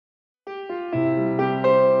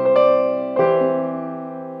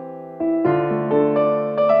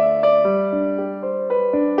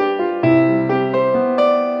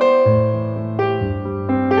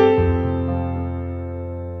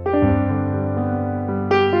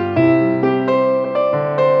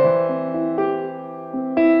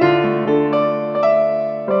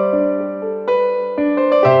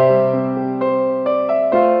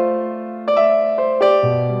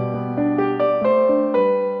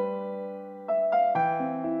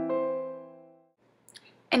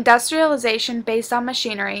Industrialization based on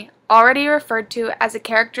machinery, already referred to as a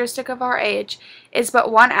characteristic of our age, is but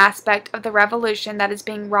one aspect of the revolution that is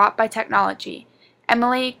being wrought by technology.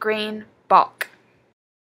 Emily Green Balk.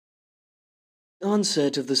 At the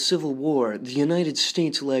onset of the Civil War, the United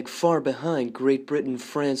States lagged far behind Great Britain,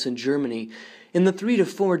 France, and Germany. In the 3 to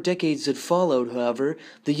 4 decades that followed, however,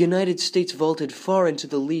 the United States vaulted far into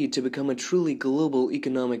the lead to become a truly global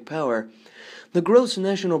economic power. The gross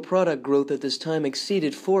national product growth at this time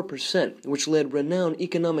exceeded 4%, which led renowned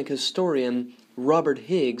economic historian Robert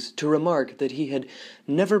Higgs to remark that he had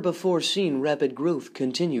never before seen rapid growth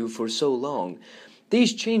continue for so long.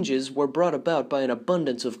 These changes were brought about by an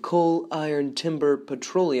abundance of coal, iron, timber,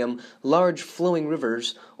 petroleum, large flowing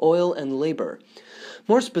rivers, oil, and labor.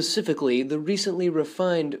 More specifically, the recently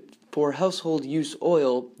refined for household use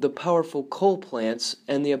oil, the powerful coal plants,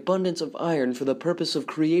 and the abundance of iron for the purpose of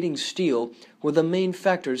creating steel were the main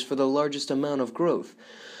factors for the largest amount of growth.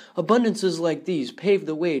 Abundances like these paved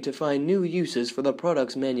the way to find new uses for the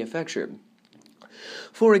products manufactured.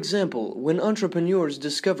 For example, when entrepreneurs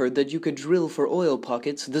discovered that you could drill for oil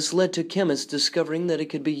pockets, this led to chemists discovering that it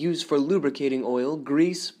could be used for lubricating oil,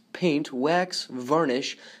 grease, paint, wax,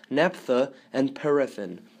 varnish, naphtha, and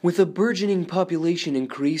paraffin. With a burgeoning population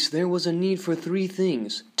increase, there was a need for 3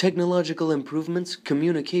 things: technological improvements,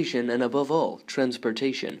 communication, and above all,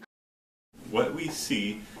 transportation. What we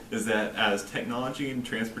see is that as technology and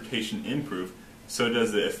transportation improve, so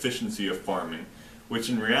does the efficiency of farming, which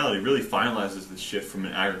in reality really finalizes the shift from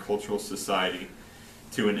an agricultural society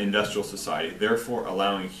to an industrial society, therefore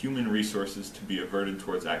allowing human resources to be averted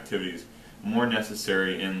towards activities more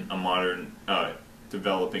necessary in a modern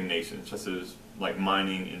developing nation, such as like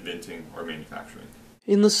mining, inventing, or manufacturing.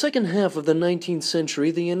 In the second half of the 19th century,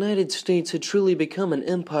 the United States had truly become an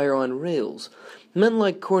empire on rails. Men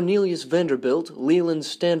like Cornelius Vanderbilt, Leland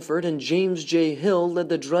Stanford, and James J. Hill led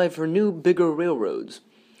the drive for new, bigger railroads.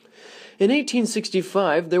 In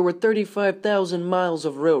 1865, there were 35,000 miles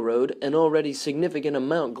of railroad, an already significant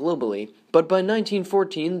amount globally, but by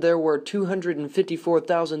 1914 there were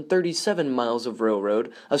 254,037 miles of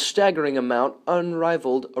railroad, a staggering amount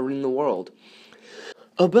unrivaled in the world.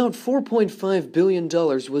 About $4.5 billion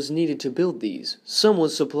was needed to build these. Some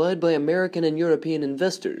was supplied by American and European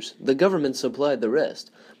investors. The government supplied the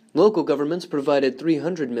rest. Local governments provided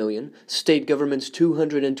 $300 million, state governments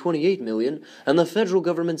 $228 million, and the federal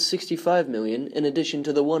government $65 million, in addition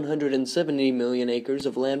to the 170 million acres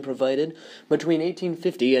of land provided between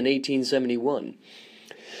 1850 and 1871.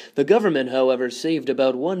 The government, however, saved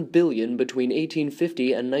about $1 billion between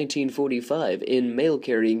 1850 and 1945 in mail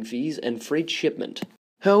carrying fees and freight shipment.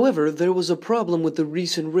 However, there was a problem with the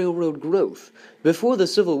recent railroad growth. Before the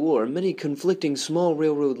Civil War, many conflicting small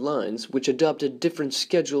railroad lines, which adopted different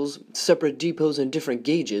schedules, separate depots, and different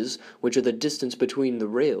gauges, which are the distance between the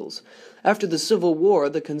rails. After the Civil War,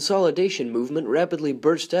 the consolidation movement rapidly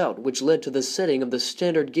burst out, which led to the setting of the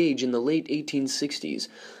standard gauge in the late 1860s.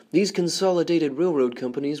 These consolidated railroad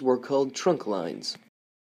companies were called trunk lines.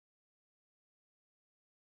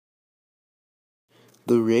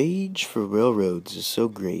 The rage for railroads is so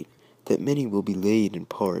great that many will be laid in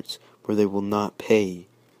parts where they will not pay.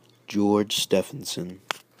 George Stephenson.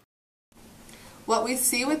 What we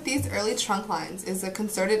see with these early trunk lines is a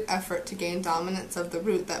concerted effort to gain dominance of the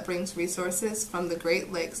route that brings resources from the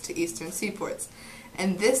Great Lakes to eastern seaports,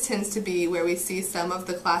 and this tends to be where we see some of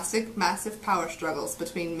the classic massive power struggles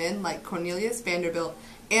between men like Cornelius Vanderbilt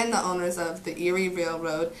and the owners of the Erie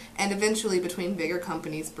Railroad, and eventually between bigger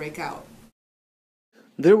companies break out.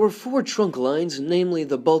 There were 4 trunk lines, namely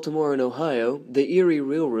the Baltimore and Ohio, the Erie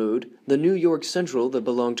Railroad, the New York Central that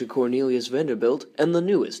belonged to Cornelius Vanderbilt, and the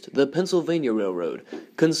newest, the Pennsylvania Railroad.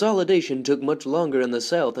 Consolidation took much longer in the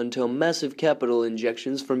South until massive capital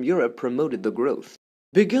injections from Europe promoted the growth.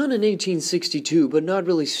 Begun in 1862 but not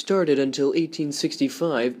really started until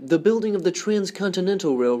 1865, the building of the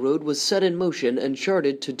Transcontinental Railroad was set in motion and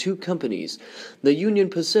chartered to 2 companies, the Union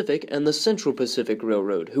Pacific and the Central Pacific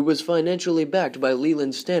Railroad, who was financially backed by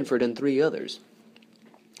Leland Stanford and 3 others.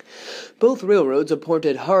 Both railroads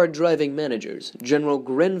appointed hard-driving managers, General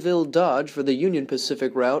Grenville Dodge for the Union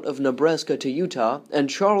Pacific route of Nebraska to Utah, and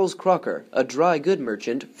Charles Crocker, a dry good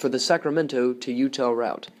merchant, for the Sacramento to Utah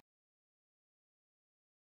route.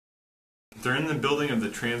 During the building of the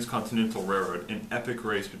Transcontinental Railroad, an epic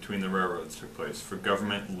race between the railroads took place for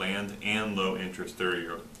government land and low-interest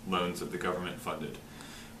 30-year loans that the government funded.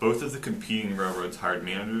 Both of the competing railroads hired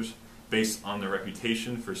managers based on their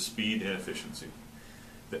reputation for speed and efficiency.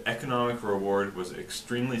 The economic reward was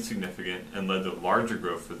extremely significant and led to larger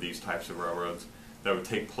growth for these types of railroads that would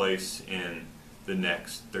take place in the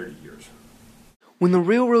next 30 years. When the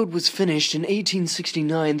railroad was finished in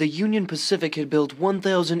 1869, the Union Pacific had built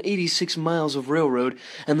 1,086 miles of railroad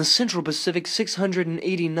and the Central Pacific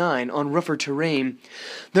 689 on rougher terrain.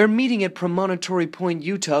 Their meeting at Promontory Point,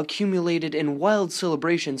 Utah, culminated in wild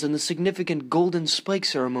celebrations and the significant Golden Spike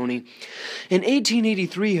Ceremony. In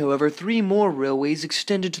 1883, however, 3 more railways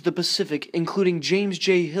extended to the Pacific, including James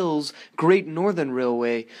J. Hill's Great Northern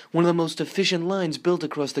Railway, one of the most efficient lines built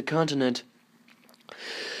across the continent.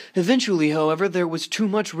 Eventually, however, there was too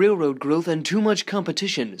much railroad growth and too much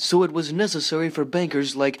competition, so it was necessary for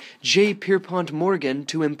bankers like J. Pierpont Morgan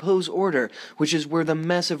to impose order, which is where the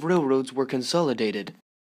massive railroads were consolidated.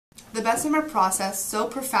 The Bessemer process so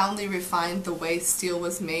profoundly refined the way steel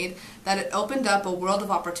was made that it opened up a world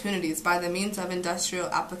of opportunities by the means of industrial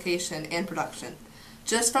application and production.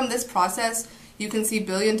 Just from this process, you can see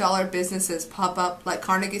billion-dollar businesses pop up like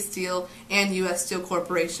Carnegie Steel and U.S. Steel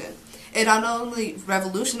Corporation. It not only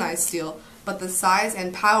revolutionized steel, but the size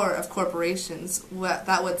and power of corporations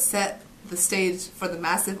that would set the stage for the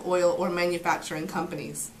massive oil or manufacturing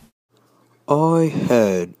companies. I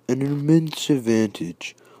had an immense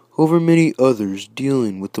advantage over many others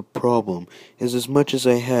dealing with the problem as much as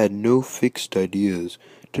I had no fixed ideas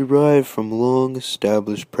derived from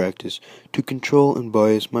long-established practice to control and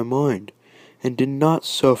bias my mind, and did not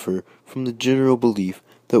suffer from the general belief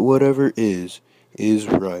that whatever is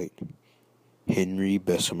right. Henry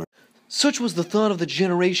Bessemer. Such was the thought of the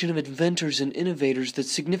generation of inventors and innovators that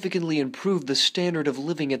significantly improved the standard of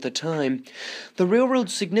living at the time. The railroad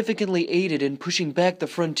significantly aided in pushing back the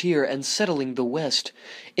frontier and settling the West.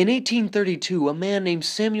 In 1832, a man named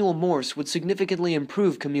Samuel Morse would significantly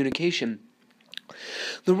improve communication.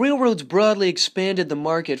 The railroads broadly expanded the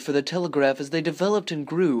market for the telegraph as they developed and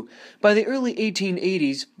grew. By the early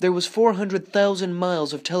 1880s, there was 400,000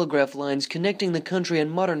 miles of telegraph lines connecting the country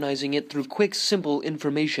and modernizing it through quick, simple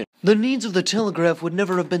information. The needs of the telegraph would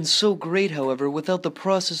never have been so great, however, without the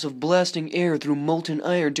process of blasting air through molten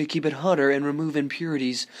iron to keep it hotter and remove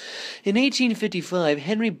impurities. In 1855,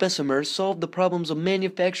 Henry Bessemer solved the problems of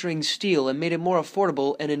manufacturing steel and made it more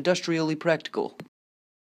affordable and industrially practical.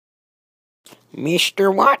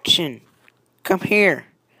 Mr. Watson, come here.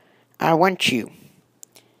 I want you.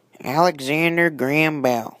 Alexander Graham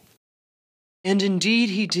Bell. And indeed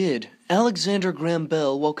he did. Alexander Graham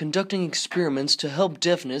Bell, while conducting experiments to help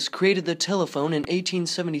deafness, created the telephone in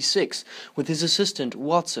 1876 with his assistant,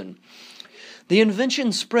 Watson. The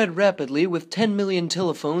invention spread rapidly with 10 million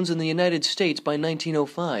telephones in the United States by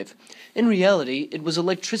 1905. In reality, it was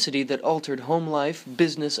electricity that altered home life,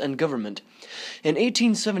 business, and government. In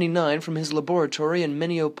 1879, from his laboratory in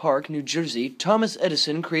Menlo Park, New Jersey, Thomas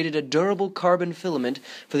Edison created a durable carbon filament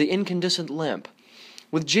for the incandescent lamp.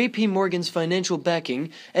 With J.P. Morgan's financial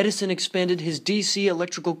backing, Edison expanded his DC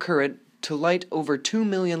electrical current to light over 2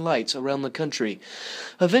 million lights around the country.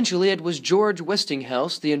 Eventually, it was George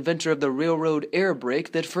Westinghouse, the inventor of the railroad air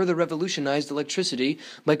brake, that further revolutionized electricity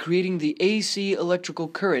by creating the AC electrical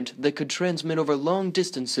current that could transmit over long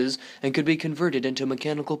distances and could be converted into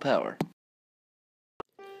mechanical power.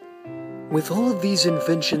 With all of these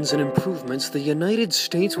inventions and improvements, the United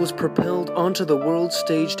States was propelled onto the world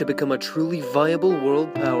stage to become a truly viable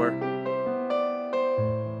world power.